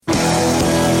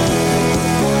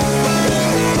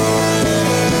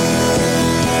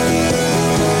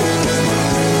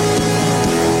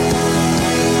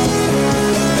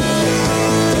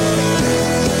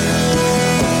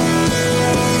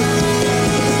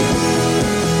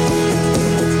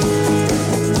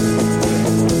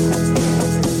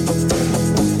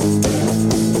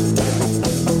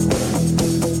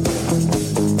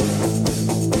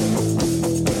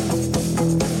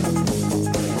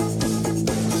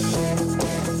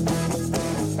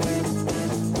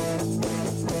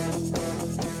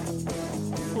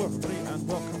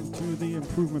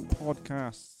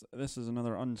Podcasts. This is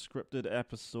another unscripted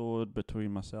episode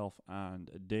between myself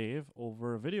and Dave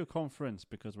over a video conference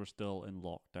because we're still in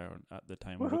lockdown at the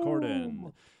time of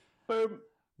recording. Boom.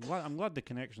 I'm glad the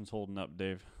connection's holding up,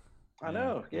 Dave. I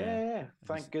know. Yeah.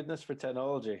 Thank goodness for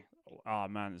technology. Oh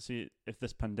man, see, if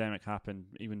this pandemic happened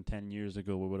even 10 years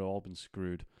ago, we would have all been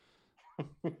screwed.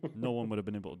 No one would have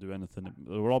been able to do anything.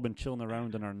 We've all been chilling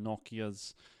around in our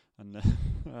Nokias and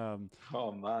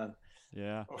Oh man.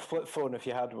 yeah. Or flip phone if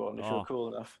you had one, if you're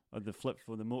cool enough. The flip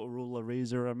phone, the Motorola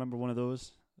Razr. I remember one of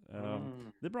those.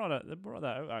 They brought that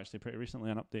out actually pretty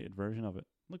recently, an updated version of it.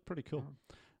 Looked pretty cool.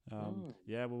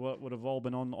 Yeah, we would have all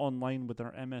been online with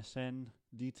our MSN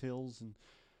details and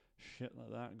shit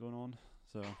like that going on.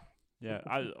 So yeah,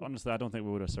 honestly I don't think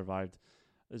we would have survived.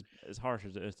 As harsh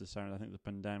as it is to sound, I think the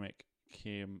pandemic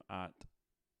came at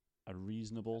a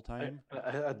reasonable time,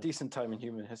 a decent time in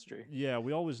human history. Yeah,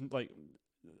 we always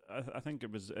I think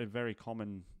it was a very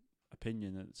common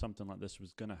opinion that something like this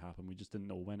was going to happen. We just didn't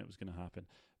know when it was going to happen.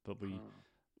 But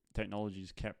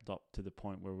technology's kept up to the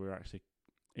point where we're actually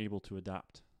able to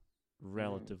adapt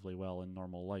relatively well in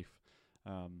normal life.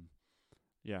 10,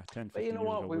 15 But you know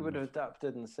what? We would have have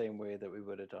adapted in the same way that we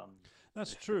would have done.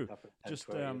 That's true. Just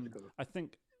I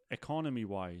think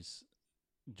economy-wise,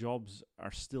 jobs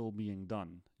are still being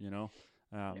done, you know?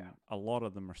 A lot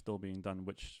of them are still being done,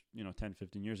 which 10,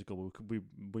 15 years ago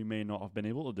we may not have been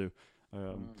able to do.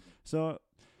 So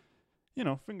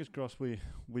fingers crossed we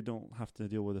don't have to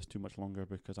deal with this too much longer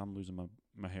because I'm losing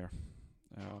my hair.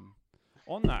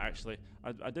 On that, actually,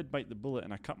 I did bite the bullet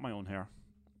and I cut my own hair.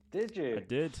 Did you? I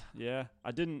did. Yeah,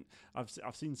 I didn't.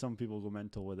 I've seen some people go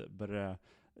mental with it, but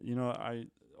I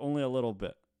only a little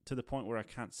bit, to the point where I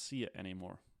can't see it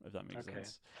anymore. If that makes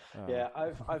sense. Yeah,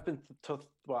 I've been tough.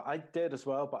 Well, I did as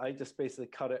well, but I just basically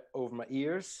cut it over my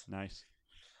ears. Nice.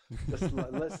 That's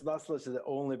literally the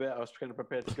only bit I was kind of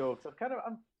prepared to go. So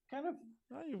I'm kind of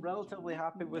relatively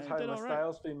happy with how my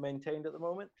style's being maintained at the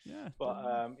moment. Yeah. But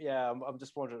I'm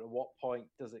just wondering at what point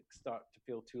does it start to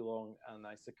feel too long and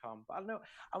I succumb. But I don't know.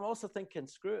 I'm also thinking,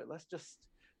 screw it. Let's just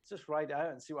ride it out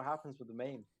and see what happens with the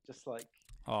mane. Just like.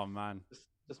 Oh man.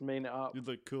 Just mane it up. You'd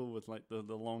look cool with like the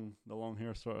long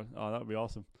hair sort of. Oh, that would be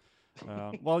awesome.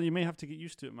 Well, you may have to get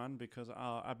used to it, man, because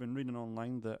I've been reading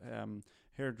online that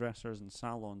hairdressers and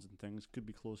salons and things could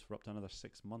be closed for up to another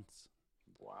 6 months.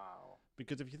 Wow.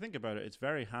 Because if you think about it, it's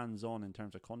very hands-on in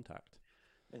terms of contact.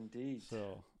 Indeed.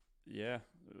 So yeah,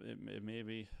 it may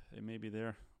be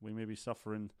there. We may be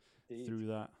suffering through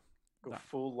that. Go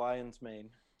full lion's mane.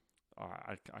 Oh,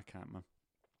 I can't, man.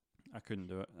 I couldn't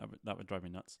do it. That would drive me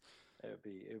nuts. It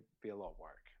would be a lot of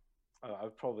work. I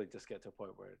would probably just get to a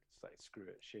point where it's like, screw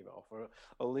it, shave it off, or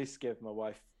at least give my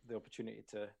wife the opportunity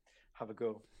to have a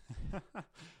go.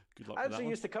 Good luck. I actually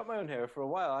used to cut my own hair for a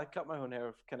while. I cut my own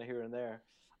hair kind of here and there.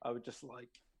 I would just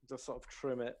sort of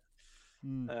trim it,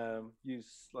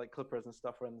 use like clippers and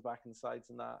stuff around the back and sides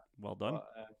and that. Well done.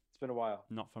 But, it's been a while.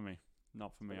 Not for me.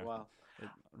 Wow. I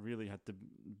really had to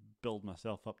build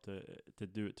myself up to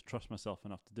do it, to trust myself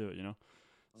enough to do it,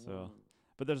 So,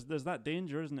 but there's that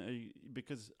danger, isn't it?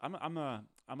 Because I'm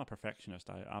a perfectionist.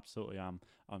 I absolutely am.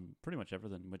 I'm pretty much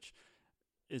everything, which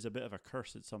is a bit of a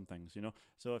curse at some things,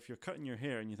 So if you're cutting your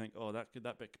hair and you think, oh, that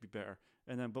bit could be better,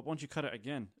 but once you cut it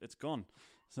again, it's gone.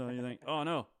 So you think, oh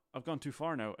no, I've gone too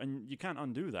far now, and you can't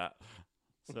undo that.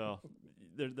 So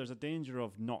there's a danger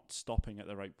of not stopping at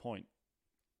the right point.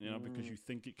 Because you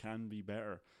think it can be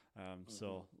better.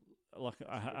 So, look,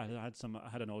 I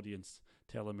had an audience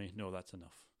telling me, no, that's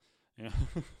enough.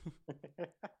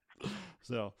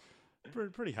 So,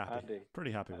 pretty happy. Andy,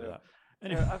 pretty happy with that.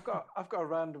 Anyway, I've got a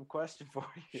random question for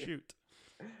you. Shoot.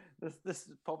 This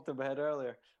popped in my head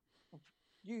earlier.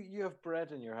 You have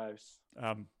bread in your house.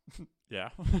 Yeah.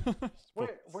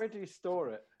 Where do you store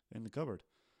it? In the cupboard.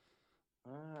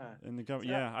 In the cupboard.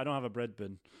 So yeah, I don't have a bread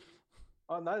bin.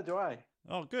 Oh, neither do I.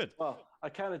 Oh, good. Well, I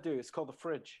kind of do. It's called the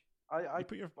fridge. You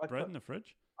put your bread in the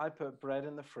fridge? I put bread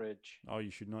in the fridge. Oh, you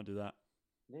should not do that.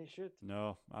 Yeah, you should.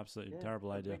 No, absolutely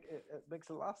terrible idea. It makes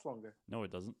it last longer. No,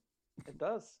 it doesn't. It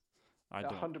does. I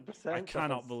don't. 100%. I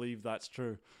cannot believe that's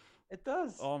true. It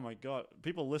does. Oh my God.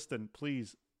 People listening,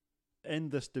 please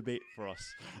end this debate for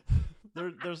us.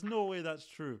 There's no way that's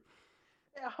true.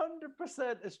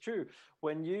 100% is true.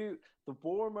 The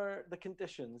warmer the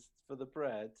conditions for the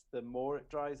bread, the more it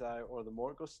dries out, or the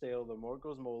more it goes stale, the more it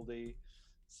goes moldy.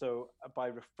 So by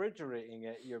refrigerating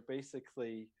it, you're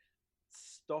basically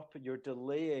you're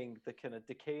delaying the kind of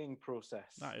decaying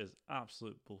process. That is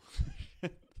absolute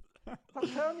bullshit. I'm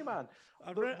telling you, man.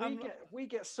 We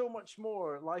get so much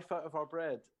more life out of our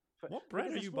bread What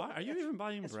bread are you buying? Are you even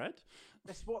buying bread?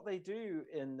 It's what they do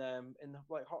in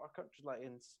like hotter countries, like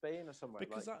in Spain or somewhere.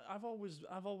 Because like, I've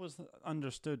always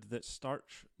understood that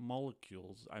starch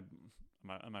molecules. Am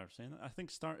I saying that? I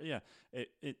think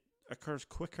it occurs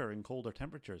quicker in colder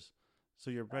temperatures,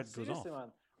 so your bread goes off. Seriously,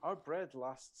 man, our bread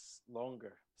lasts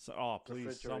longer. So,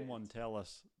 please, someone tell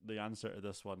us the answer to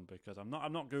this one, because I'm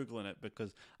not googling it,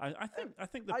 because I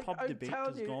think the pub debate I'm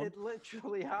telling you, gone. it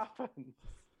literally happens.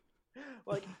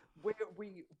 Like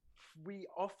we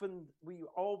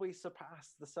always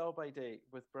surpass the sell-by date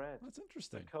with bread. That's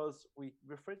interesting, because we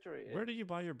refrigerate it. Where do you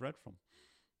buy your bread from?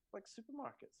 Like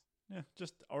supermarkets. Yeah,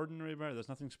 just ordinary bread. There's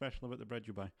nothing special about the bread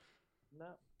you buy. No.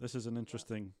 This is an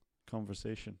interesting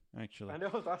conversation, actually. I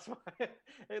know, that's why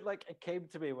it came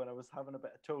to me when I was having a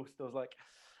bit of toast. I was like,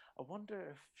 I wonder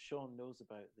if Sean knows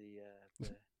about the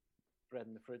bread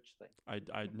in the fridge thing.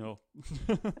 I know.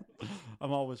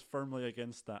 I'm always firmly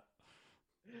against that.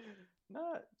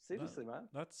 No, seriously, man.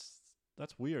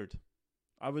 That's weird.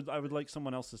 I would like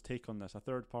someone else's take on this, a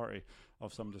third party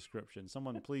of some description.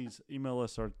 Someone please email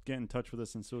us or get in touch with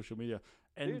us on social media.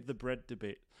 End the bread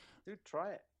debate. Dude,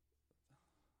 try it.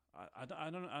 I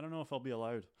don't know if I'll be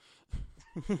allowed.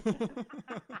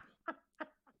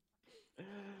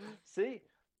 See,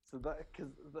 so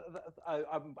because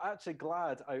I'm actually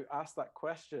glad I asked that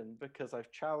question, because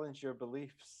I've challenged your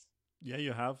beliefs. Yeah,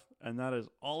 you have, and that is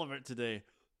all of it today.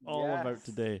 About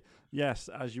today. Yes,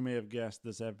 as you may have guessed,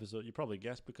 this episode, you probably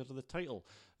guessed because of the title.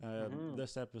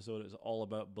 This episode is all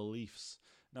about beliefs.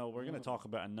 Now, we're going to talk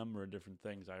about a number of different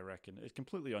things, I reckon. It's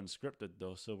completely unscripted,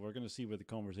 though, so we're going to see where the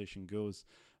conversation goes.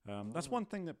 That's one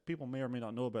thing that people may or may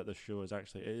not know about this show, is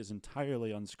actually it is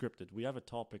entirely unscripted. We have a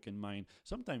topic in mind,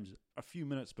 sometimes a few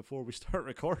minutes before we start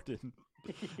recording.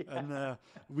 And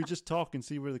we just talk and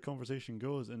see where the conversation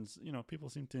goes, and people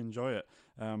seem to enjoy it.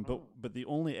 But the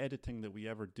only editing that we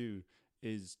ever do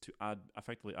is to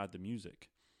effectively add the music.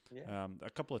 Yeah. A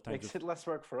couple of times makes it less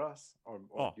work for us, or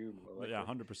you. Yeah,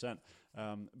 100%.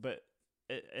 But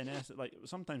in essence, like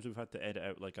sometimes we've had to edit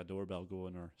out like a doorbell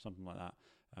going or something like that.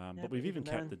 But we've even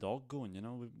kept the dog going.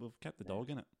 We've kept the dog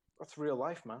in it. That's real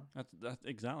life, man. That's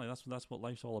exactly. That's what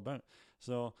life's all about.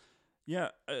 So, yeah,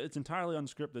 it's entirely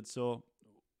unscripted. So,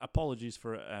 apologies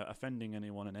for offending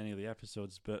anyone in any of the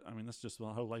episodes. But I mean, that's just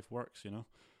how life works, Yeah.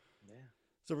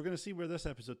 So we're going to see where this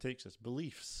episode takes us.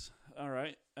 Beliefs. All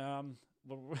right.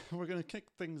 We're going to kick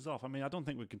things off. I mean, I don't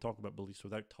think we can talk about beliefs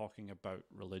without talking about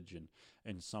religion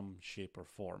in some shape or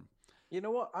form. You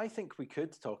know what? I think we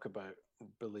could talk about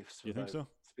beliefs without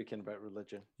speaking about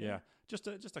religion. Yeah. Just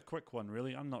a quick one,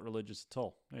 really. I'm not religious at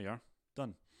all. There you are.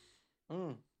 Done.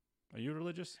 Are you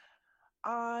religious?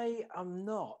 I am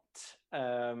not.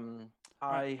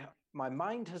 My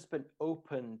mind has been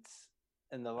opened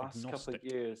in the last couple of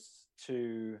years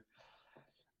to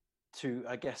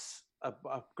I guess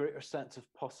a greater sense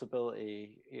of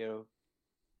possibility,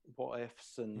 what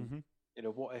ifs, and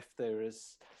what if there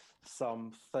is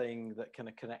something that kind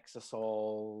of connects us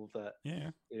all, that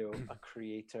a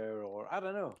creator, or I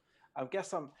don't know. I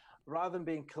guess I'm, rather than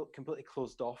being completely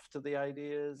closed off to the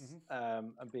ideas,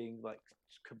 and being like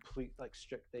complete like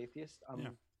strict atheist,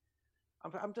 I'm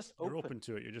just open. You're open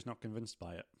to it. You're just not convinced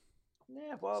by it.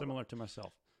 Yeah, well, similar to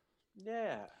myself.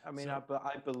 Yeah, I mean, I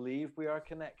believe we are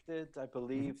connected. I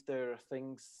believe there are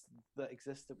things that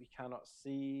exist that we cannot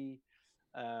see,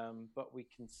 but we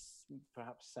can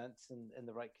perhaps sense in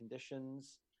the right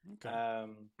conditions. Okay.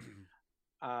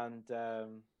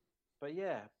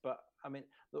 But I mean,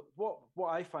 look, what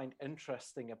I find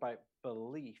interesting about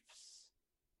beliefs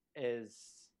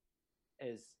is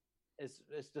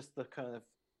just the kind of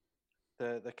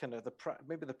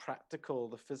maybe the practical,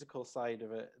 the physical side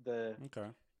of it, the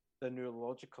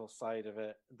neurological side of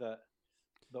it, that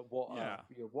what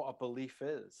a belief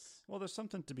is. Well, there's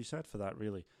something to be said for that,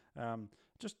 really.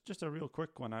 Just a real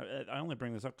quick one. I only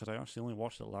bring this up because I actually only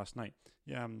watched it last night.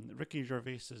 Yeah, Ricky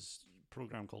Gervais's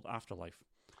program called Afterlife.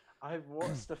 I've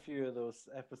watched a few of those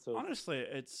episodes. Honestly,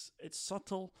 it's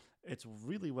subtle. It's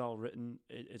really well written.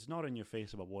 It's not in your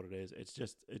face about what it is.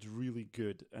 It's really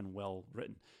good and well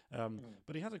written.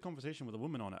 But he has a conversation with a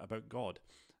woman on it about God.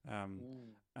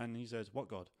 And he says, "What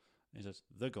God?" He says,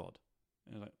 "The God."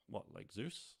 And he's like, "What, like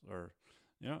Zeus?" Or,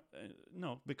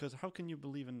 no, because how can you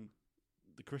believe in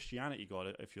the Christianity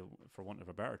God, if you, for want of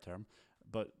a better term,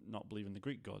 but not believe in the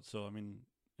Greek God? So, I mean,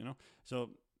 so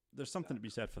there's something to be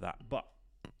said for that. But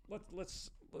let's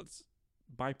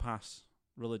bypass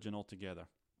religion altogether,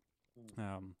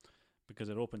 because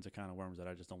it opens a can of worms that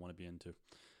I just don't want to be into.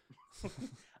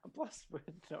 And plus, we're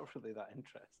not really that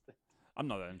interested. I'm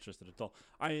not that interested at all.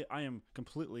 I am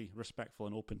completely respectful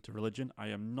and open to religion. I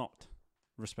am not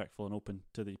respectful and open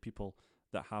to the people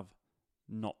that have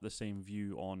not the same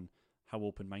view on how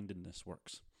open-mindedness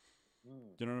works. Do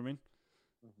you know what I mean?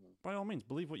 By all means,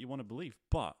 believe what you want to believe,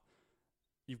 but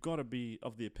you've got to be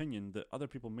of the opinion that other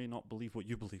people may not believe what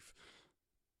you believe.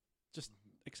 Just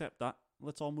accept that.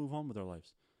 Let's all move on with our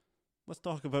lives. Let's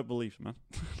talk about beliefs, man.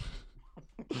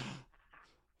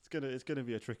 It's gonna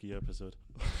be a tricky episode.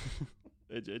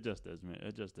 It just is, mate.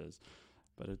 It just is.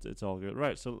 But it's all good,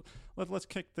 right? So let's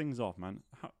kick things off, man.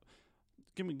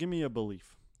 Give me a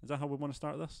belief. Is that how we want to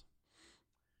start this?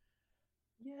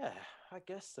 Yeah, I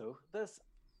guess so.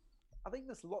 I think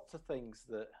there's lots of things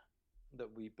that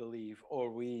we believe,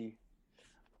 or we.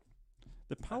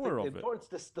 The power of it. The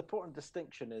important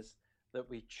distinction is that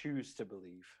we choose to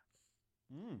believe.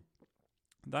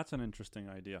 That's an interesting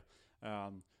idea.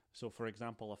 So, for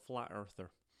example, a flat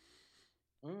earther.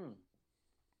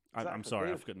 I'm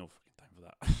sorry, I've got no fucking time for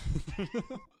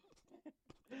that.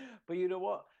 But you know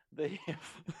what? They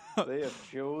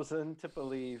have chosen to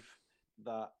believe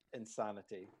that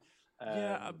insanity.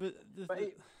 But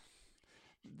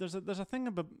there's a thing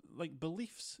about like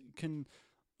beliefs can.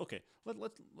 Okay,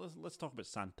 let's talk about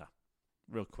Santa,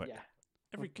 real quick. Yeah.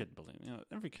 Every kid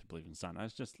believes in Santa.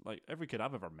 It's just like every kid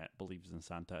I've ever met believes in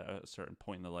Santa at a certain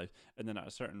point in their life, and then at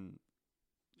a certain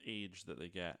age that they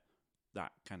get,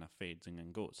 that kind of fades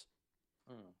and goes.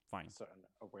 Fine. Certain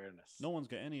awareness. No one's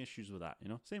got any issues with that,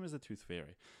 Same as the Tooth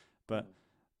Fairy, but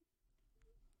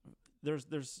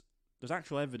there's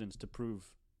actual evidence to prove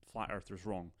flat earthers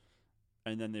wrong,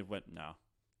 and then they went,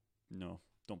 no,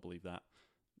 don't believe that.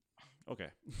 Okay.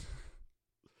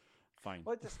 Fine.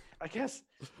 Well, I guess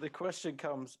the question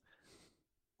comes,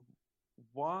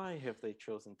 why have they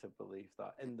chosen to believe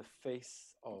that in the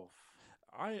face of...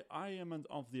 I am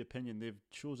of the opinion they've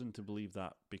chosen to believe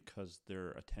that because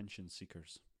they're attention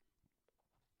seekers.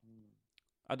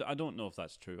 I don't know if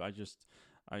that's true. I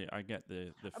get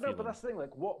the feeling. I know, but that's the thing.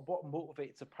 Like, what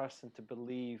motivates a person to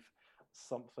believe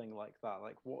something like that?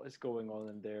 Like, what is going on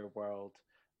in their world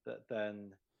that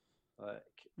then, that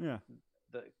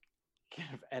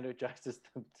kind of energizes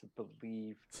them to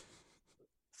believe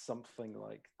something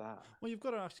like that? Well, you've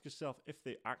got to ask yourself if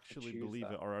they actually believe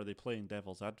it, or are they playing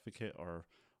devil's advocate, or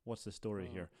what's the story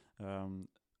here?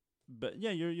 But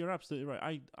yeah, you're absolutely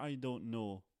right. I don't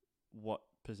know what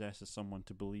possesses someone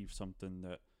to believe something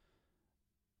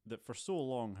that for so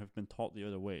long have been taught the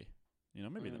other way.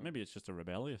 Maybe it's just a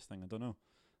rebellious thing. I don't know.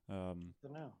 I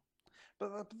don't know.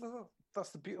 But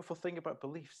that's the beautiful thing about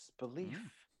beliefs.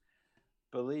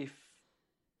 Belief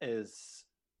is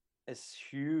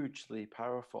hugely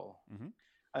powerful,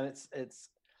 and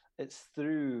it's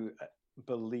through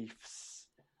beliefs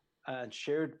and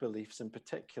shared beliefs in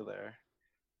particular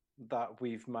that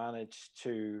we've managed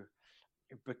to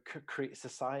create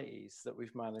societies, that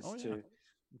we've managed to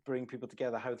bring people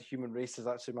together, how the human race has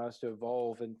actually managed to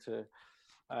evolve into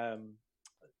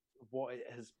what it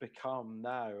has become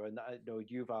now. And I know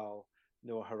Yuval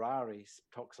Noah Harari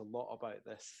talks a lot about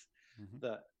this,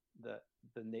 that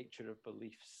the nature of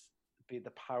beliefs, be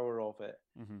the power of it,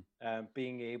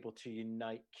 being able to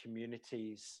unite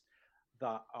communities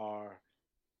that are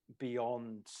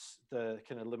beyond the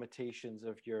kind of limitations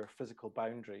of your physical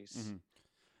boundaries.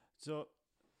 So,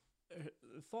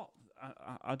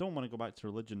 I don't want to go back to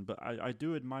religion, but I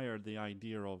do admire the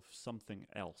idea of something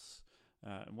else.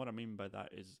 And what I mean by that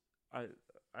is, I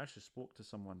actually spoke to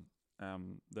someone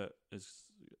that is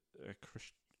a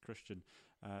Christian,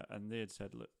 and they had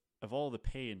said, look, of all the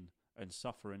pain and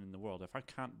suffering in the world, if I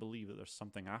can't believe that there's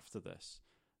something after this,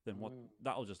 then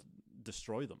that'll just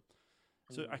destroy them.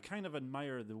 So I kind of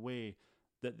admire the way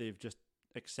that they've just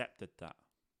accepted that,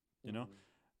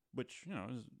 which,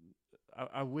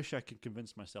 I wish I could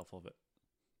convince myself of it.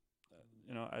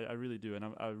 I really do, and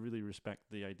I really respect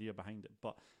the idea behind it.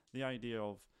 But the idea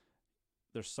of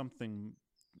there's something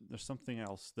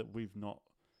else that we've not,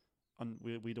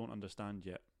 we don't understand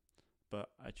yet, but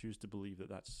I choose to believe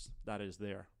that is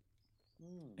there.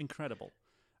 Incredible.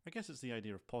 I guess it's the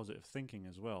idea of positive thinking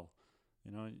as well.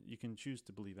 You can choose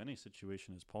to believe any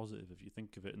situation is positive if you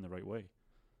think of it in the right way.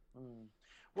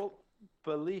 Well,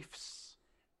 beliefs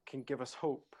can give us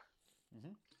hope.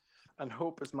 And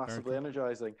hope is massively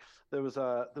energizing. There was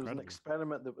an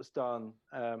experiment that was done.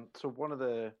 So one of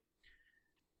the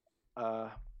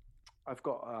I've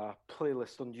got a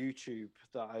playlist on YouTube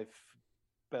that I've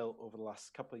built over the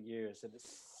last couple of years, and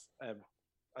it's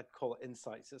I'd call it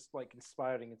insights. It's like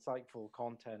inspiring, insightful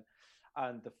content.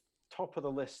 And the top of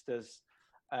the list is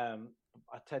a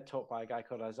TED talk by a guy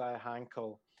called Isaiah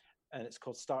Hankel, and it's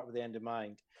called "Start with the End in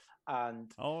Mind."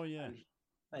 And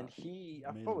and I've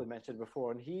Amazing. probably mentioned it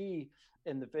before, and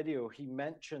in the video, he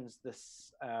mentions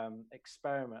this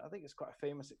experiment. I think it's quite a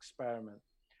famous experiment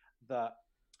that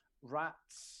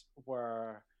rats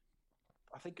were,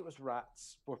 I think it was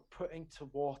rats, were put into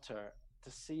water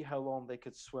to see how long they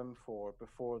could swim for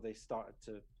before they started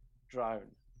to drown.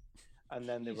 And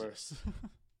then they were, Jesus.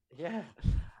 yeah.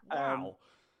 Wow.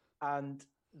 And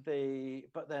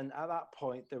but then at that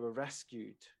point, they were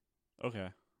rescued. Okay.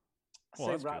 Well,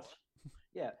 Same that's good. rats,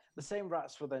 yeah, the same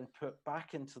rats were then put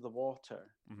back into the water.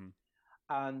 Mm-hmm.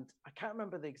 And I can't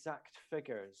remember the exact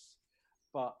figures,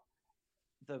 but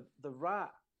the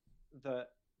rat that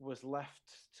was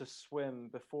left to swim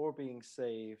before being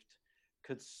saved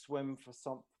could swim for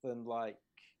something like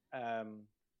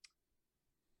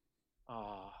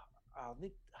I'll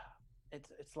need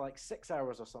it's like 6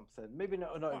 hours or something. Maybe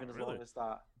not Oh, even as really? long as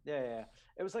that. Yeah, yeah.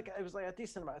 It was like a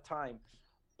decent amount of time.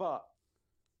 But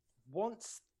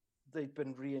once they'd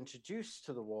been reintroduced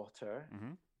to the water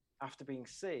Mm-hmm. after being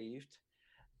saved,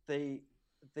 they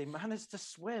managed to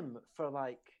swim for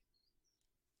like,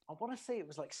 I want to say it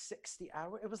was like 60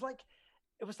 hours. It was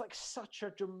like such a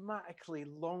dramatically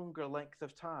longer length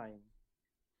of time.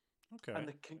 Okay.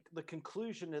 And the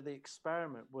conclusion of the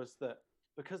experiment was that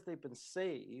because they'd been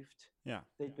saved, Yeah.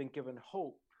 they'd been given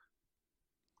hope.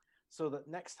 So that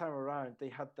next time around, they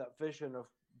had that vision of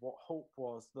what hope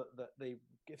was, that they,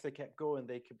 if they kept going,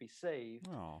 they could be saved.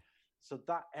 Oh, So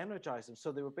that energized them.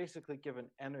 So they were basically given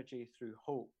energy through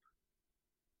hope.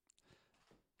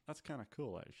 that's kind of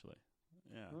cool, actually.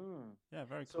 Yeah. Mm. Yeah.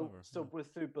 Very So, clever. so Yeah.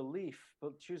 with through belief,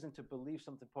 but choosing to believe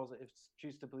something positive,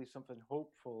 choose to believe something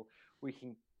hopeful, we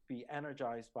can be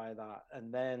energized by that,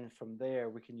 and then from there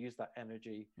we can use that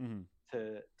energy Mm-hmm.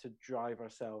 to drive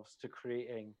ourselves to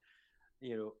creating,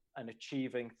 and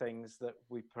achieving things that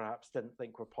we perhaps didn't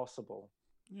think were possible.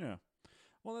 Yeah.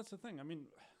 Well, that's the thing. I mean,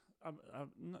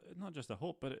 not just a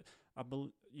hope, but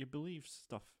you believe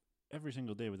stuff every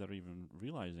single day without even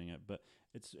realizing it. But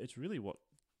it's really what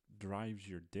drives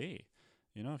your day.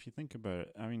 You know, if you think about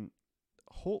it, I mean,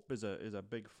 hope is a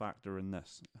big factor in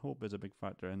this. Hope is a big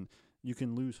factor, and you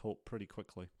can lose hope pretty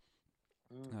quickly.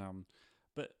 Mm.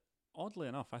 But oddly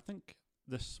enough, I think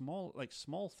the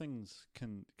small things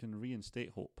can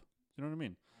reinstate hope. Do you know what I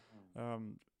mean?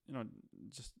 Um, you know,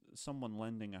 just someone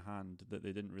lending a hand that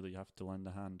they didn't really have to lend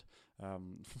a hand.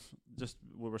 Just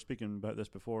we were speaking about this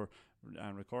before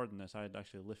and recording this. I had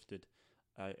actually lifted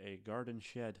a garden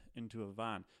shed into a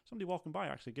van. Somebody walking by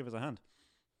actually gave us a hand.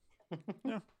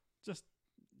 Yeah, just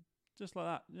like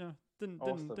that. Yeah,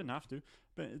 Awesome. didn't have to,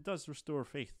 but it does restore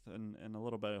faith and a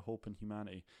little bit of hope in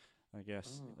humanity, I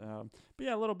guess. But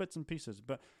yeah, little bits and pieces.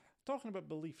 But talking about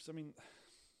beliefs, I mean,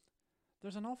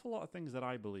 there's an awful lot of things that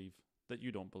I believe that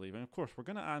you don't believe, and of course, we're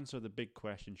going to answer the big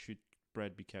question: should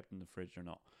bread be kept in the fridge or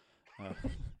not?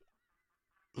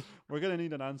 We're going to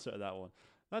need an answer to that one.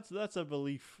 That's a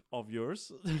belief of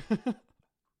yours.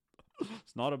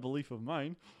 It's not a belief of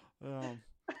mine.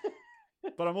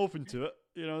 But I'm open to it.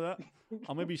 You know that.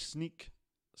 I'll maybe sneak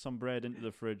some bread into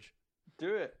the fridge.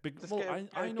 Do it. Just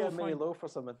I know get a mini loaf or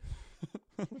something.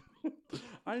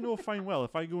 I know fine well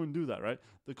if I go and do that, right?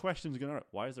 The question's gonna,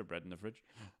 why is there bread in the fridge?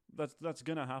 That's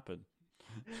gonna happen.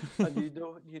 And you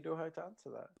know how to answer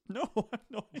that. No, I have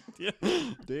no idea.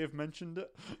 Dave mentioned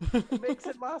it. It makes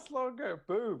it last longer.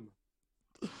 Boom.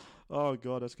 Oh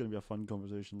god, that's gonna be a fun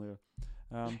conversation later.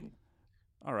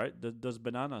 All right. Does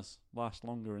bananas last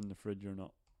longer in the fridge or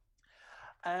not?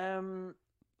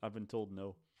 I've been told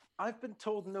no. I've been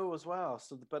told no as well.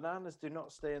 So the bananas do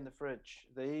not stay in the fridge.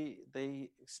 They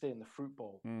stay in the fruit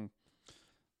bowl.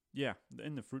 Yeah,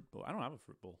 in the fruit bowl. I don't have a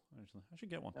fruit bowl actually. I should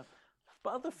get one. Yeah.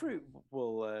 But other fruit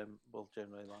will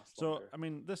generally last so, longer. I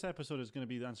mean, this episode is going to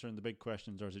be answering the big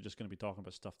questions, or is it just going to be talking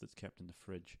about stuff that's kept in the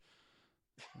fridge?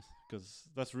 Because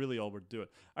that's really all we're doing.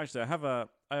 Actually, I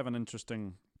have an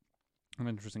interesting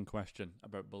question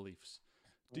about beliefs.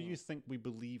 Do you think we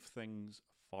believe things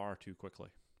far too quickly?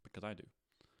 Because I do.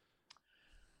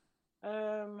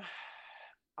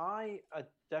 I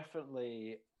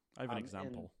definitely. I have an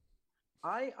example.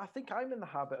 I think I'm in the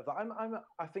habit of that.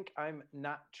 I think I'm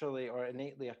naturally or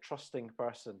innately a trusting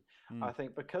person. I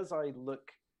think because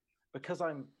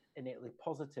I'm innately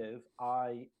positive,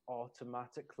 I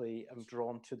automatically am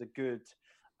drawn to the good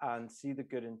and see the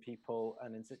good in people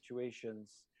and in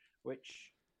situations,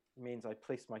 which means I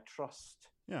place my trust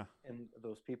in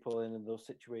those people and in those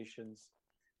situations.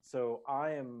 So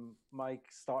my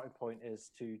starting point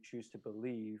is to choose to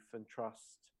believe and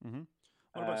trust. Mm-hmm.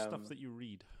 What about stuff that you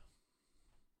read?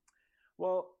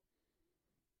 Well,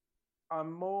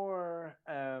 I'm more,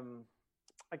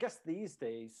 I guess these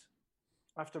days,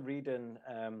 after reading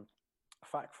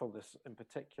Factfulness in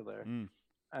particular, Good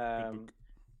um, book.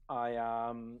 I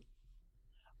am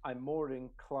I'm more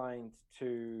inclined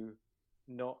to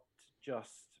not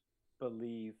just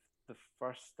believe the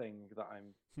first thing that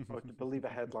or to believe a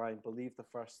headline, believe the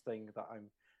first thing that I'm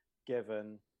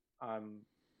given. I'm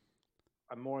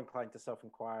I'm more inclined to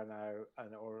self-inquire now,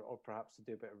 and or perhaps to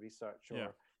do a bit of research, Yeah.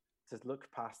 or to look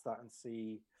past that and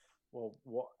see, well,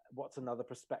 what's another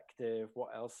perspective?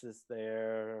 What else is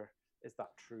there? Is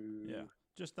that Yeah, true?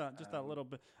 just that little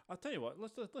bit. I'll tell you what.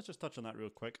 Let's just touch on that real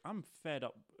quick. I'm fed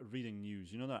up reading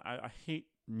news. You know that I hate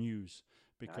news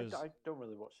because I don't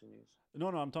really watch the news. no,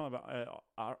 I'm talking about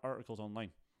articles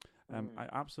online. I Yeah.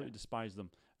 absolutely despise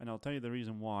them, and I'll tell you the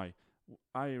reason why.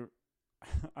 I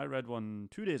I read one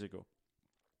 2 days ago,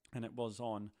 and it was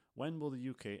on when will the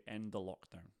UK end the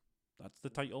lockdown. That's the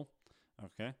title.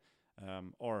 Okay,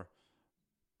 or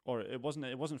it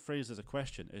wasn't phrased as a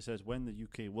question. It says when the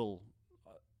UK will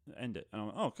end it. And I'm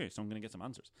like, oh, okay, so I'm going to get some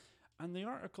answers. And the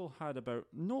article had about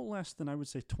no less than I would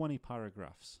say 20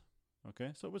 paragraphs.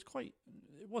 Okay, so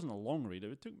it wasn't a long read.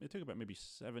 It took about maybe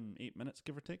 7-8 minutes,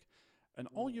 give or take. And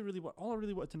all I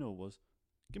really wanted to know was,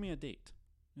 give me a date.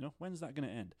 When's that going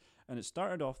to end? And it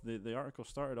started off, the article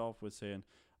started off with saying,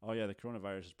 oh yeah, the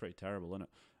coronavirus is pretty terrible, isn't it?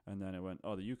 And then it went,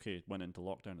 oh, the UK went into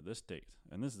lockdown at this date.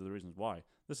 And this is the reasons why.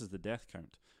 This is the death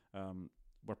count.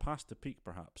 We're past the peak,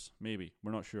 perhaps. Maybe.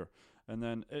 We're not sure. And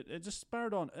then it just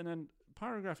spurred on. And then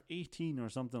paragraph 18 or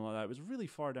something like that, it was really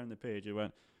far down the page. It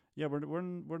went, yeah,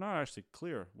 we're not actually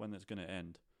clear when it's going to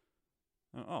end.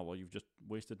 Oh, well, you've just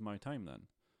wasted my time then.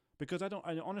 Because I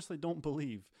honestly don't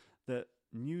believe that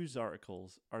news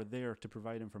articles are there to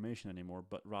provide information anymore,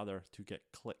 but rather to get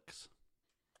clicks.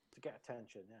 To get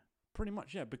attention, yeah. Pretty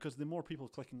much, yeah, because the more people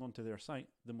clicking onto their site,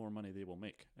 the more money they will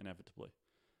make, inevitably,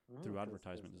 through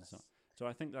advertisements and stuff. So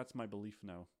I think that's my belief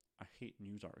now. I hate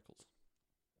news articles.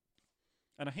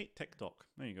 And I hate TikTok.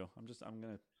 There you go. I'm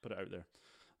gonna put it out there.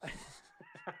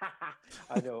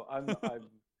 I know. I'm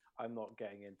not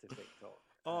getting into TikTok.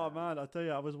 Oh man, I tell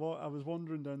you, I was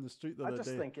wandering down the street the other day. I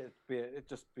just think it'd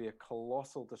just be a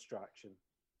colossal distraction.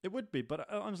 It would be, but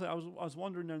honestly, I was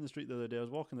wandering down the street the other day. I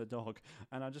was walking the dog,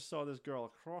 and I just saw this girl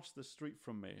across the street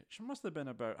from me. She must have been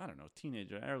about, I don't know,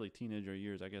 early teenager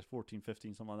years, I guess, 14,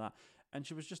 15, something like that. And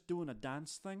she was just doing a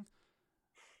dance thing,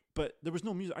 but there was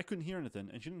no music. I couldn't hear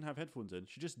anything, and she didn't have headphones in.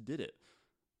 She just did it.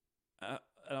 And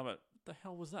I went, what the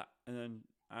hell was that? And then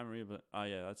I remember, oh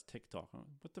yeah, that's TikTok. Went,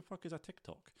 what the fuck is a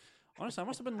TikTok? Honestly, I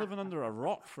must have been living under a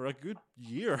rock for a good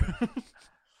year.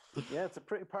 Yeah, it's a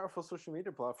pretty powerful social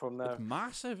media platform now. It's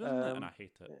massive, isn't it? And I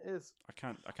hate it. It is. I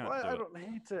can't I don't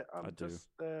hate it. I do.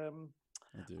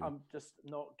 I'm just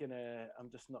not gonna.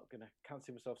 Can't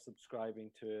see myself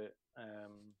subscribing to it.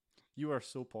 You are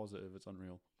so positive. It's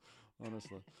unreal.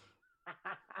 Honestly.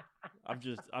 I'm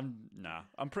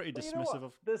pretty dismissive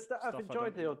of stuff. I've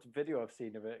enjoyed the odd video I've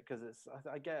seen of it because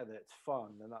I get that it's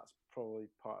fun, and that's probably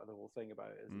part of the whole thing about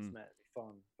it is it's meant to be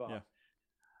fun.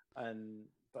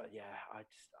 But yeah,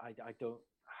 I don't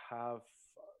have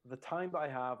the time that I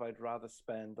have. I'd rather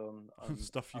spend on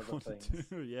stuff you want to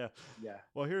do. Yeah.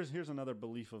 Well, here's another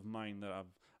belief of mine that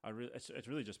it's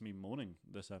really just me moaning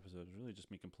this episode. It's really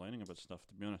just me complaining about stuff,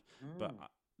 to be honest. But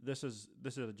this is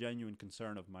a genuine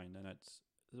concern of mine, and it's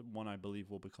one I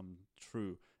believe will become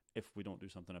true if we don't do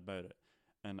something about it.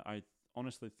 And I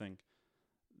honestly think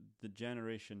the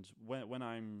generations when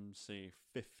I'm say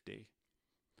 50,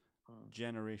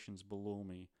 generations below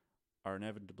me are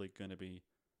inevitably going to be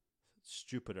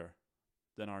stupider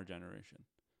than our generation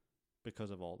because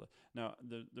of all that. Now,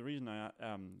 the reason I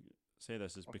say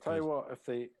this is because I'll tell you what,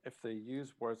 if they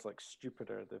use words like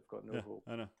stupider, they've got no hope.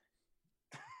 I know.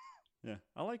 Yeah,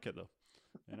 I like it though.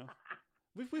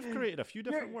 We've created a few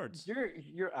different words.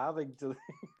 You're adding to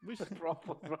the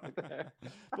problem right there.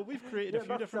 But we've created a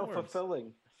few different words.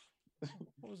 Self-fulfilling.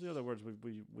 What was the other words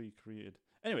we created?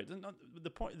 Anyway, the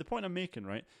point I'm making,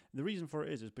 right? The reason for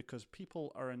it is because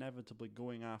people are inevitably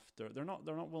going after. They're not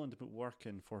willing to put work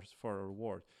in for a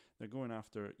reward. They're going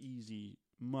after easy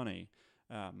money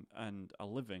and a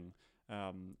living.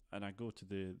 And I go to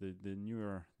the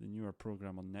newer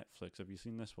program on Netflix. Have you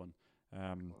seen this one?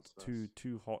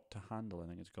 Too Hot to Handle, I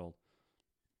think it's called.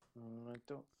 I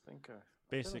don't think I.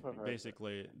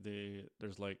 Basically,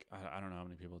 there's like I don't know how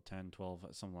many people, 10, 12,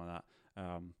 something like that.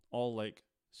 All like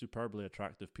superbly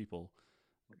attractive people,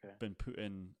 been put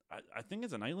in. I think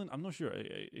it's an island. I'm not sure.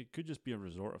 It could just be a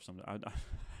resort of something. I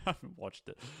haven't watched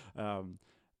it.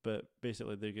 But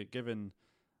basically, they get given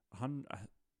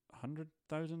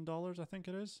 $100,000, I think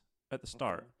it is, at the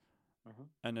start.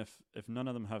 And if none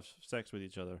of them have sex with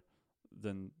each other,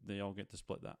 then they all get to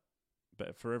split that.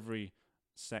 But for every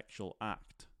sexual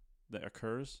act that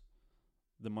occurs,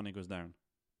 the money goes down.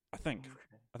 I think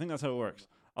that's how it works.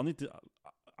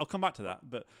 I'll come back to that,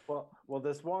 but well,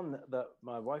 there's one that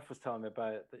my wife was telling me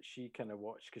about that she kind of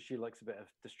watched because she likes a bit of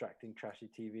distracting, trashy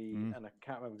TV, and I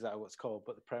can't remember exactly what it's called,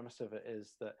 but the premise of it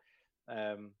is that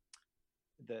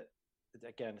that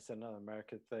again, it's another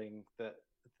American thing that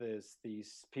there's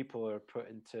these people are put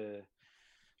into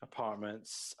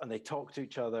apartments and they talk to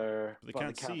each other, they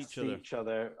can't see each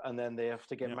other, and then they have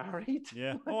to get married.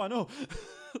 Yeah. Oh, I know.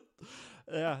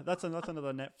 Yeah, that's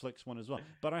another Netflix one as well.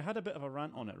 But I had a bit of a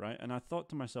rant on it, right? And I thought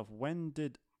to myself, when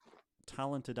did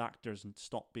talented actors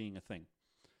stop being a thing?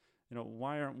 You know,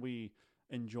 why aren't we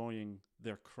enjoying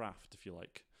their craft, if you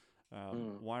like?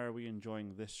 Why are we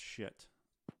enjoying this shit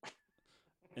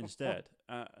instead?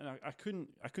 And I couldn't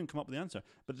come up with the answer.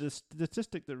 But the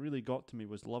statistic that really got to me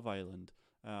was Love Island.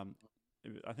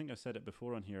 I think I said it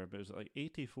before on here, but it was like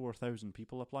 84,000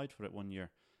 people applied for it one year,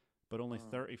 but only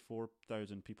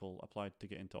 34,000 people applied to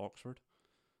get into Oxford.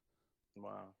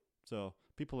 Wow. So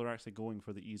people are actually going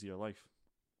for the easier life.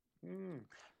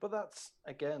 But that's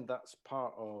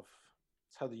part of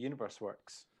how the universe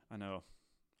works. I know.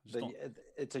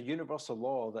 It's a universal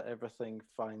law that everything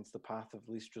finds the path of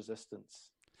least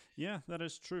resistance. Yeah, that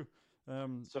is true.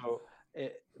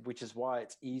 Which is why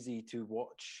it's easy to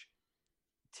watch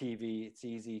TV. It's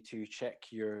easy to check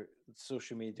your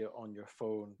social media on your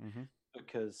phone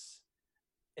because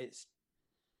it's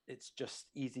just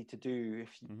easy to do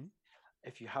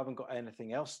if you haven't got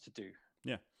anything else to do.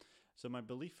 Yeah. So my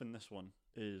belief in this one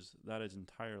is that is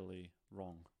entirely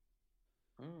wrong.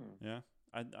 Yeah.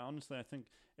 I honestly, I think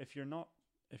if you're not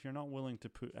willing to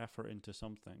put effort into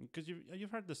something, because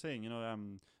you've heard the saying, you know,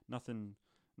 nothing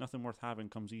worth having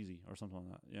comes easy or something like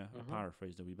that. Yeah, I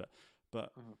paraphrased a wee bit,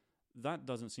 but that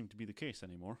doesn't seem to be the case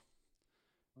anymore.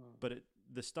 But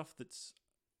the stuff that's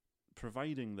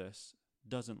providing this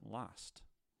doesn't last.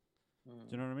 Do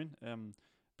you know what I mean?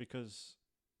 Because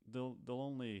they'll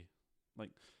only like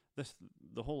this.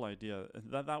 The whole idea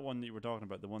that one that you were talking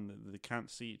about, the one that they can't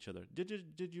see each other.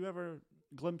 Did you ever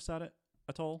glimpse at it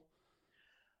at all?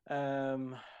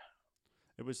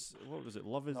 It was, what was it?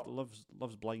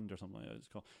 Love's Blind or something like that it's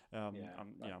called.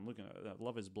 I'm looking at it.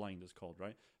 Love is Blind is called,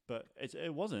 right? But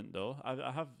it wasn't though.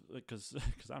 I have, because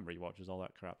Amber watches all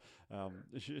that crap.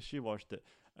 She watched it,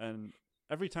 and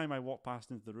every time I walk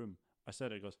past into the room, I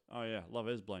said it goes, oh yeah, Love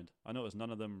is Blind. I noticed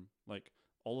none of them, like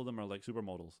all of them are like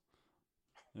supermodels.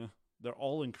 Yeah, they're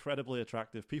all incredibly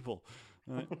attractive people.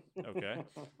 Like, okay,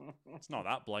 it's not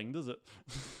that blind, is it?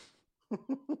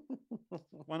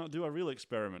 Why not do a real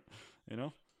experiment? You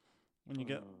know, when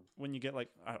you get like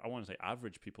I want to say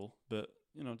average people, but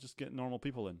you know, just get normal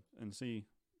people in and see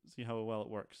how well it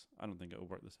works. I don't think it will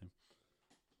work the same.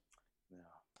 No.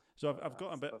 So I've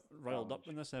got a bit riled up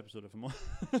in this episode, if I'm honest.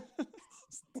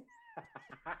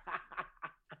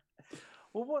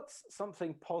 Well, what's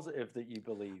something positive that you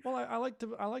believe? Well, I like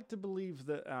to believe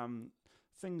that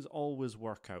things always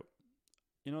work out.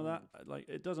 You know that, like,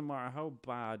 it doesn't matter how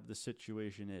bad the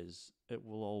situation is, it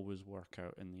will always work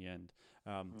out in the end.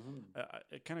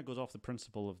 It kind of goes off the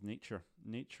principle of nature.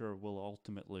 Nature will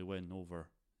ultimately win over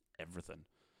everything.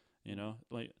 You know,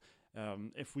 like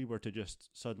if we were to just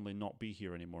suddenly not be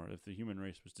here anymore, if the human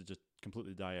race was to just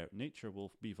completely die out, nature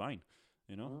will be fine.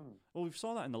 You know, well, we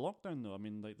saw that in the lockdown though. I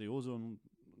mean, like the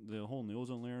hole in the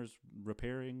ozone layer is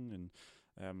repairing,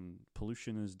 and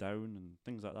pollution is down, and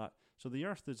things like that. So the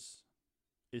Earth is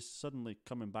suddenly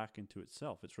coming back into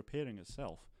itself. It's repairing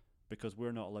itself because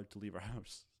we're not allowed to leave our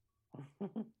house.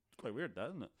 It's quite weird, that,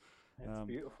 isn't it? It's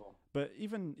beautiful. But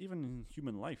even in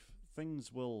human life,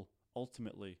 things will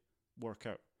ultimately work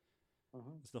out.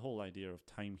 It's the whole idea of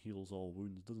time heals all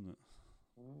wounds, doesn't it?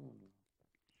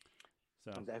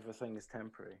 So, and everything is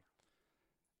temporary.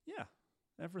 Yeah,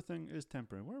 everything is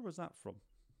temporary. Where was that from?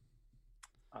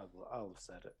 I'll have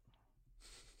said it.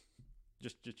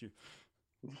 Just you.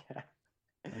 Yeah.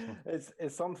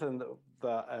 It's something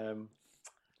that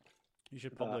you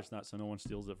should publish that so no one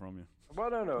steals it from you.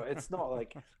 Well, no, it's not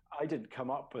like I didn't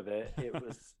come up with it.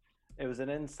 It was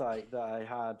an insight that I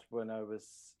had when I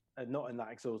was not in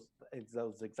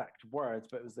those exact words,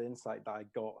 but it was the insight that I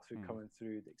got through coming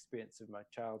through the experience of my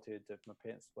childhood, of my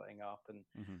parents splitting up, and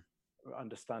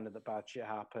understanding that bad shit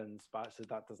happens, but actually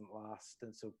that doesn't last,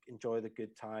 and so enjoy the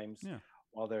good times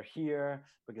while they're here,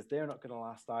 because they're not going to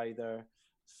last either.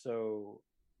 So,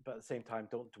 but at the same time,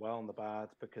 don't dwell on the bad,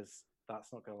 because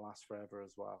that's not going to last forever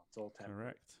as well. It's all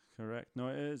temporary. Correct. No,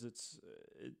 it is. It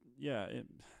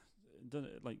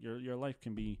doesn't, like your life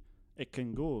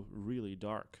can go really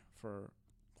dark for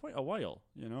quite a while,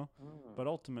 you know. But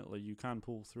ultimately, you can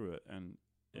pull through it, and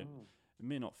it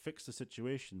may not fix the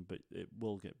situation, but it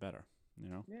will get better. You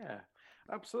know. Yeah,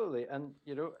 absolutely. And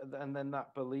and then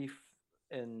that belief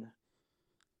in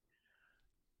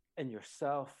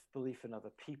yourself, belief in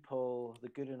other people, the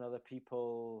good in other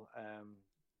people,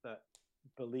 that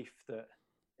belief that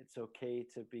it's okay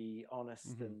to be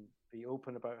honest and be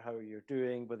open about how you're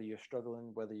doing, whether you're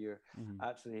struggling, whether you're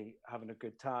actually having a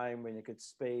good time, in a good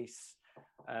space.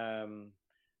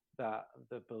 That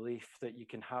the belief that you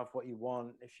can have what you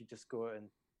want if you just go out and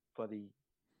bloody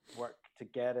work to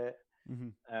get it.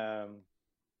 I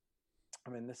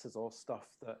mean, this is all stuff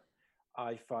that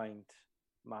I find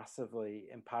massively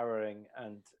empowering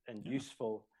and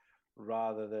useful,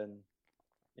 rather than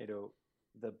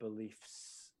the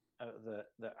beliefs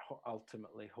that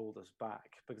ultimately hold us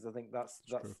back. Because I think that's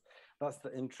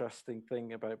the interesting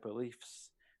thing about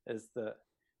beliefs, is that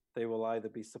they will either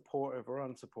be supportive or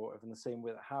unsupportive, in the same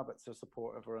way that habits are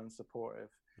supportive or unsupportive.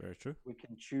 Very true. We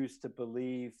can choose to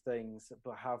believe things,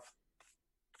 but have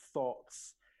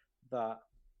thoughts that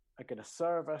are going to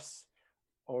serve us,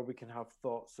 or we can have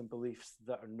thoughts and beliefs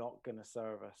that are not going to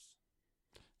serve us.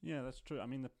 Yeah, that's true. I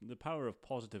mean, the power of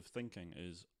positive thinking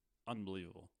is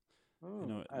unbelievable.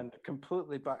 And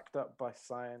completely backed up by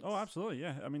science. Oh, absolutely,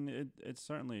 yeah. I mean, it's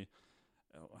certainly,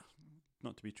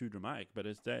 not to be too dramatic, but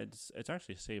it's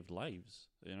actually saved lives,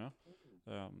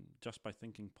 just by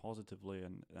thinking positively.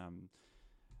 And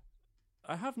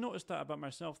I have noticed that about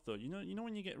myself, though. You know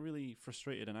when you get really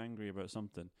frustrated and angry about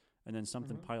something, and then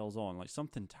something piles on, like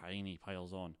something tiny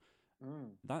piles on,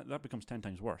 that becomes 10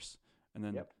 times worse. And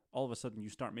then all of a sudden you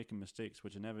start making mistakes,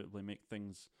 which inevitably make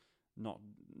things not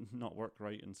work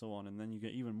right, and so on. And then you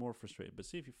get even more frustrated. But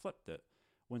see, if you flipped it,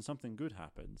 when something good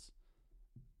happens,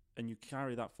 and you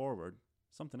carry that forward,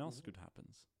 something else good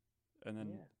happens. And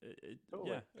then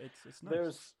it's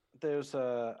nice. There's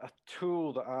a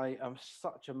tool that I am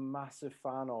such a massive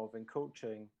fan of in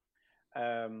coaching,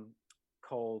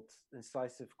 called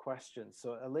Incisive Questions.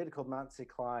 So a lady called Nancy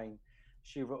Klein,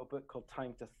 she wrote a book called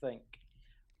Time to Think.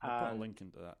 I'll put a link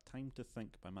into that. Time to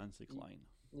Think by Nancy Klein.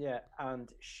 Yeah,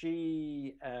 and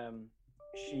she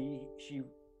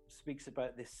speaks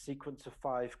about this sequence of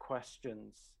 5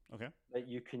 questions that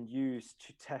you can use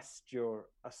to test your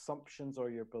assumptions or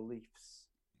your beliefs.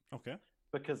 Okay.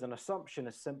 Because an assumption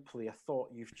is simply a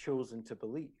thought you've chosen to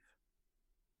believe.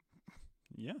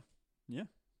 Yeah,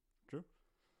 true.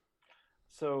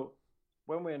 So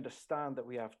when we understand that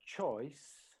we have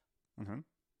choice,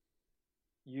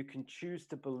 you can choose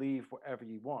to believe whatever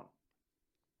you want.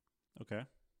 Okay.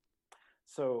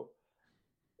 So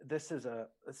this is a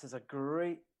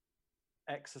great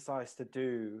exercise to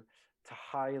do, to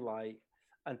highlight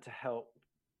and to help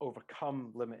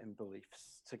overcome limiting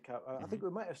beliefs. I think we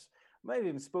might have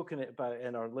even spoken about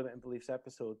in our limiting beliefs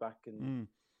episode back in,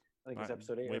 I think it was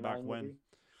episode 8 way or 9. Back when.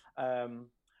 Maybe.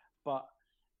 But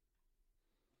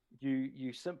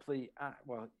you simply,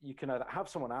 you can either have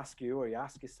someone ask you, or you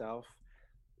ask yourself,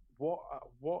 what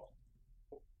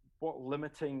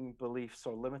limiting beliefs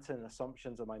or limiting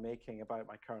assumptions am I making about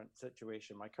my current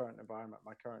situation, my current environment,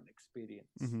 my current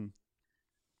experience?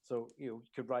 So you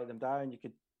could write them down, you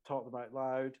could talk them out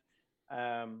loud,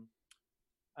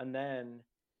 and then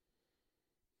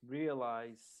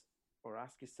realize or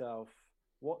ask yourself,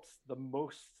 what's the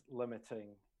most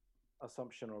limiting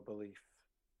assumption or belief?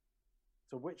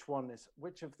 So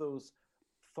which of those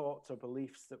thoughts or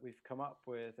beliefs that we've come up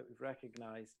with, that we've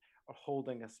recognized, are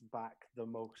holding us back the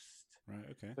most? Right,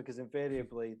 okay. Because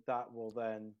invariably that will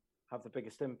then have the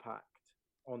biggest impact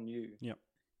on you. Yep.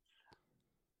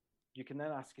 You can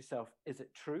then ask yourself, is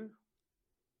it true?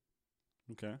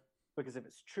 Okay. Because if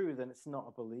it's true, then it's not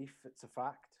a belief, it's a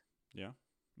fact. Yeah,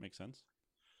 makes sense.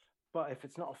 But if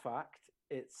it's not a fact,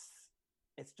 it's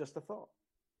just a thought.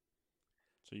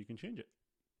 So you can change it.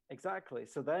 Exactly.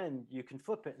 So then you can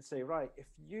flip it and say, right, if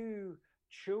you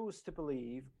chose to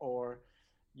believe, or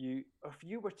if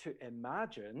you were to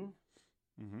imagine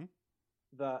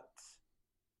that,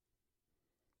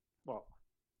 well,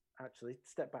 actually,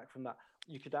 step back from that.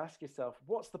 You could ask yourself,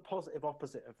 what's the positive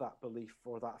opposite of that belief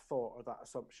or that thought or that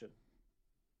assumption?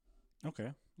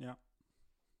 Okay, yeah.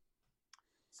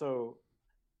 So,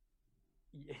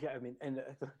 yeah, I mean, and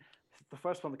the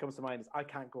first one that comes to mind is, I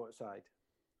can't go outside.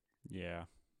 Yeah,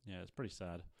 it's pretty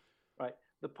sad. Right.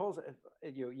 The positive,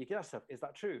 you can ask yourself, is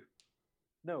that true?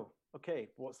 No. Okay,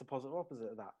 what's the positive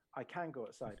opposite of that? I can go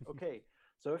outside. Okay,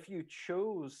 so if you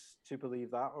chose to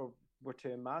believe that, or were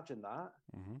to imagine that,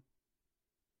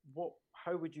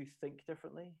 how would you think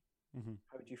differently?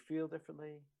 How would you feel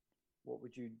differently? What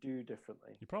would you do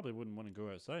differently? You probably wouldn't want to go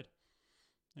outside.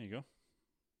 There you go.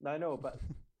 I know, but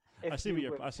I see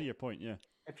your point. Yeah.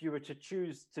 if you were to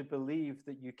choose to believe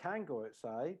that you can go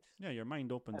outside Yeah, your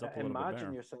mind opens and up a little bit imagine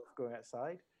better. yourself going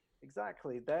outside,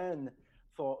 exactly, then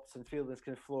thoughts and feelings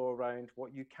can flow around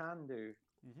what you can do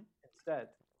Hmm. instead.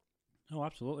 Oh,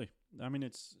 absolutely. I mean,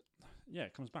 yeah,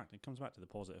 it comes back. It comes back to the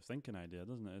positive thinking idea,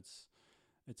 doesn't it?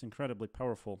 It's incredibly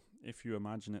powerful if you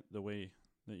imagine it the way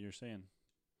that you're saying.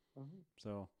 Hmm.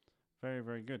 So, very,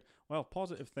 very good. Well,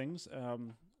 positive things.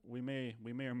 We may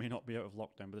or may not be out of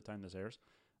lockdown by the time this airs.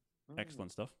 Mm.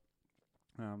 Excellent stuff.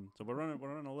 So we're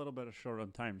running a little bit of short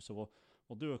on time. So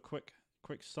we'll do a quick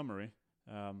summary.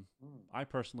 Mm. I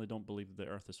personally don't believe that the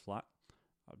Earth is flat.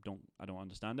 I don't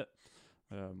understand it.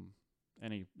 Um,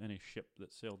 any ship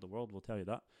that sailed the world will tell you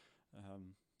that.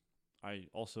 Um, I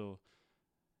also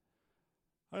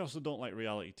I also don't like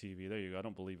reality TV. There you go. I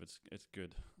don't believe it's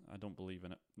good. I don't believe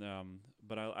in it.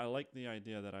 But I like the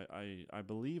idea that I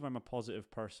believe I'm a positive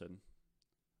person,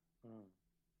 Mm.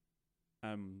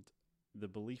 and the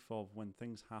belief of when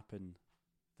things happen,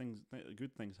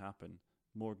 good things happen,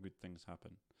 more good things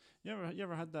happen. You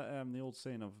ever had that the old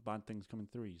saying of bad things come in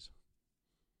threes?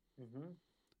 Hmm.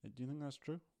 Do you think that's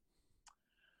true?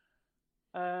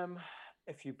 Um,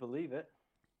 if you believe it.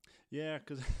 Yeah,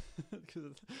 because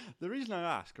the reason I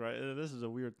ask, right, this is a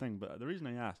weird thing, but the reason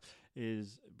I ask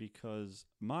is because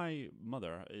my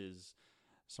mother is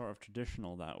sort of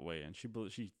traditional that way, and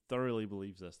she thoroughly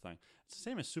believes this thing. It's the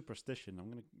same as superstition. I'm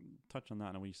going to touch on that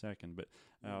in a wee second, but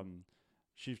Mm.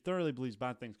 she thoroughly believes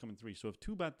bad things come in threes. So if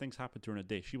two bad things happen to her in a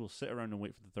day, she will sit around and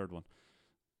wait for the third one,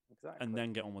 and Exactly.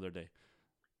 then get on with her day.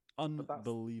 But that's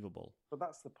Unbelievable. but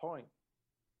that's the point.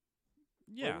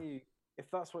 When Yeah, you if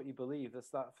that's what you believe,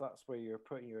 if that's where you're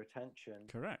putting your attention,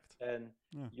 correct. then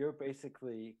Yeah. you're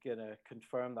basically gonna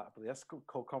confirm that belief. That's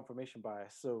called confirmation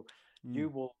bias. So Mm.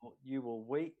 you will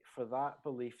wait for that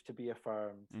belief to be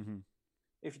affirmed. Mm-hmm.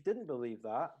 If you didn't believe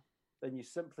that, then you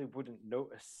simply wouldn't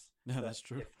notice Yeah, that that's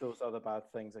true. if those other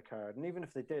bad things occurred. And even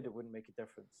if they did, it wouldn't make a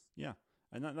difference. Yeah,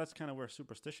 and that's kind of where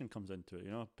superstition comes into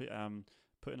it.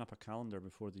 Putting up a calendar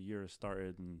before the year has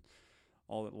started, and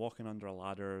all that walking under a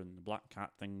ladder and the black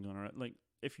cat thing going around. Like,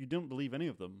 if you didn't believe any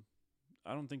of them,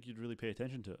 I don't think you'd really pay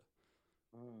attention to it.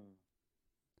 Mm.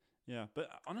 Yeah, but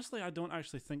honestly, I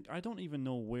don't even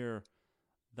know where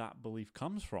that belief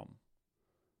comes from.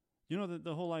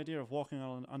 The whole idea of walking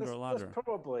under This a this ladder.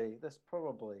 probably this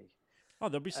probably Oh,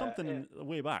 there'll be uh, something it,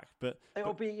 way back, but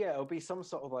it'll be some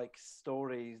sort of like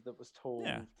stories that was yeah,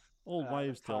 told old at the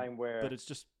wives' tale. time But where it's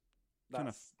just kind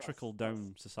of trickled that's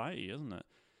down society, isn't it?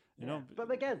 You yeah. know.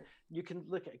 But again, you can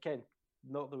look at again.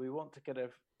 Not that we want to kind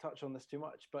of touch on this too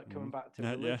much, but Mm-hmm. coming back to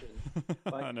Yeah, religion,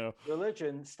 like I know.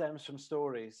 religion stems from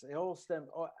stories. It all stems.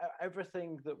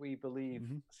 Everything that we believe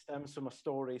Hmm. stems from a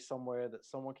story somewhere that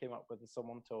someone came up with and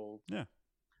someone told. Yeah.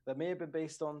 That may have been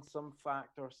based on some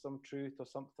fact or some truth or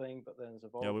something, but then it's Yeah,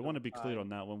 we evolved want over to be clear time. on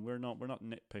that one. We're not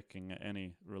nitpicking at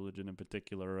any religion in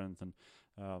particular or anything.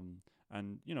 Um,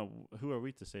 and who are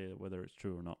we to say whether it's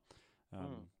true or not?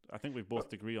 Mm. I think we But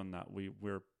both agree on that.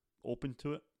 We're open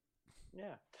to it.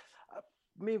 yeah,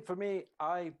 for me,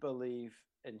 I believe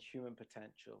in human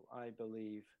potential. I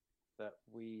believe that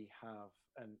we have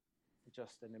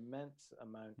just an immense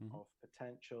amount Hmm. of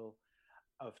potential,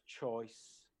 of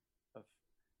choice, of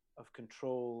of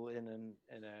control in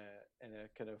a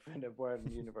kind of in a world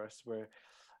and universe where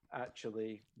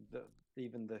actually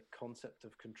even the concept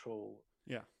of control,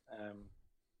 Yeah. um,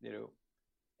 you know,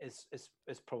 is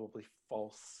probably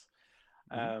false.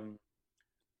 Hmm. Um,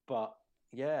 but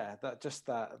yeah,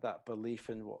 that belief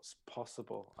in what's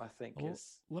possible, I think, Well, let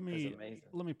is me amazing.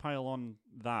 let me pile on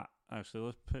that. Actually,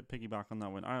 let's piggyback on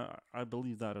that one. I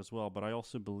believe that as well, but I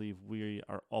also believe we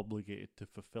are obligated to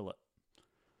fulfill it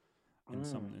in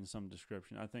some Mm. in some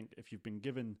description. I think if you've been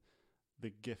given the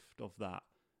gift of that,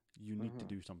 you need to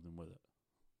Hmm. do something with it.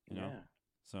 You know. Yeah,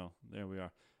 So there we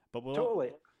are. But we'll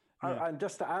totally. yeah. And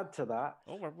just to add to that,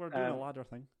 Oh, we're doing a um, ladder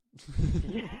thing.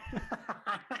 yeah,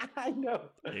 I know.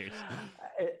 Yes.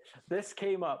 This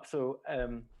came up. So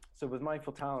with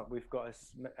Mindful Talent, we've got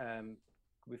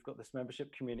this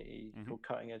membership community Mhm. called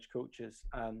Cutting Edge Coaches,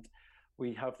 and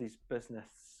we have these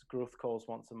business growth calls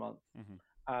once a month. Mhm.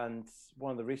 And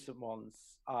one of the recent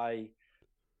ones, I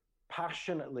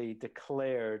passionately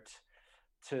declared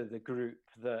to the group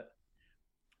that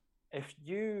if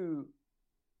you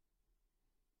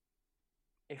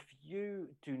if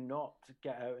you do not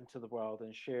get out into the world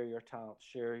and share your talents,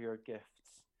 share your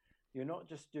gifts, you're not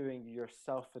just doing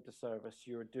yourself a disservice,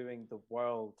 you're doing the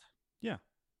world Yeah.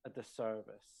 a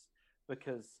disservice.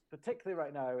 Because, particularly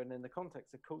right now, and in the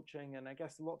context of coaching, and I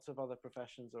guess lots of other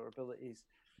professions or abilities,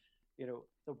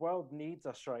 the world needs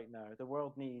us right now. The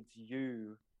world needs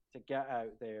you to get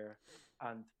out there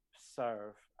and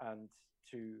serve and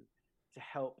to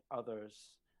help others.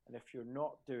 And if you're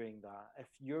not doing that, if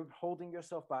you're holding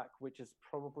yourself back, which is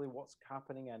probably what's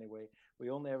happening anyway, we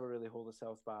only ever really hold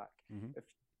ourselves back. If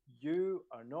you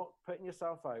are not putting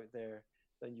yourself out there,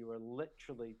 then you are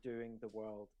literally doing the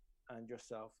world and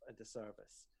yourself a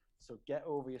disservice. So get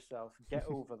over yourself, get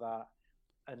over that,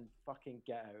 and fucking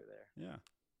get out there. Yeah,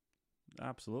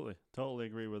 absolutely. Totally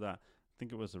agree with that. I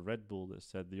think it was a Red Bull that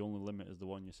said the only limit is the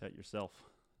one you set yourself.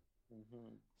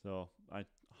 So I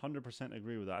 100%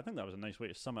 agree with that. I think that was a nice way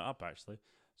to sum it up, actually.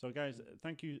 So, guys,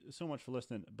 thank you so much for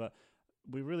listening. But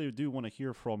we really do want to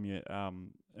hear from you,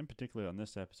 in particular on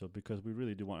this episode, because we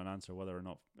really do want an answer whether or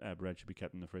not bread should be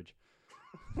kept in the fridge.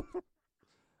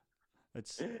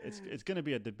 It's going to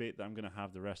be a debate that I'm going to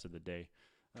have the rest of the day.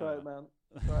 Try it, man.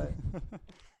 Try it.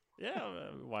 Yeah,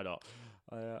 why not?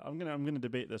 I'm gonna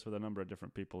debate this with a number of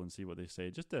different people and see what they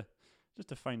say, just to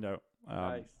find out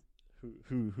Nice.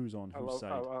 who's on whose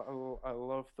side. I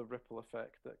love the ripple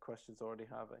effect that question's already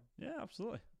having. Yeah,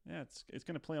 absolutely. Yeah, it's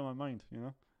going to play on my mind, you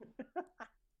know.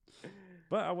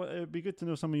 But it'd be good to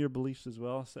know some of your beliefs as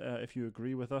well, if you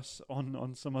agree with us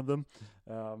on some of them.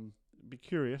 Be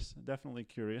curious, definitely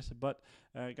curious. But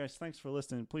guys, thanks for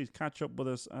listening. Please catch up with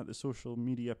us at the social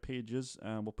media pages.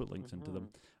 We'll put links into them.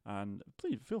 And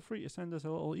please feel free to send us a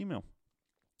little email.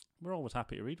 We're always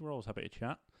happy to read. We're always happy to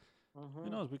chat. Who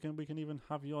knows? We can even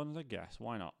have you on as a guest.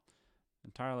 Why not?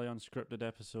 Entirely unscripted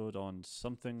episode on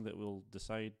something that we'll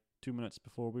decide 2 minutes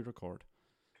before we record.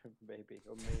 Maybe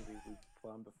we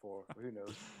planned before. Who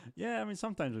knows? Yeah, I mean,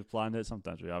 sometimes we've planned it,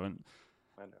 sometimes we haven't.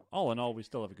 I know. All in all, we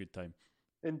still have a good time.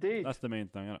 Indeed. That's the main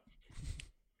thing, isn't it?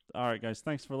 All right, guys.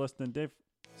 Thanks for listening. Dave,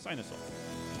 sign us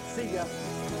off. See ya.